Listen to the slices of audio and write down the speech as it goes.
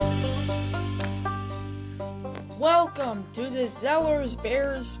Welcome to the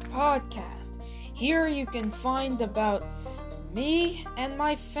ZELLERSBEARS Podcast. Here you can find about me and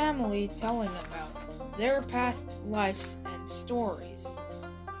my family telling about their past lives and stories,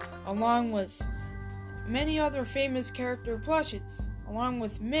 along with many other famous character plushes, along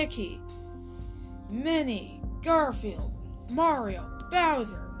with Mickey, Minnie, Garfield, Mario,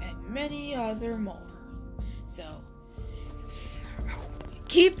 Bowser, and many other more. So,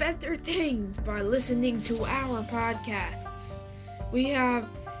 keep entertained by listening to our podcasts. We have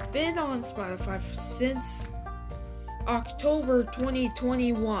been on Spotify since October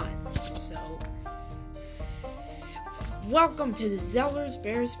 2021. So, welcome to the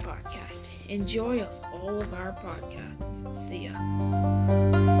ZELLERSBEARS Podcast. Enjoy all of our podcasts. See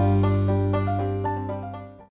ya.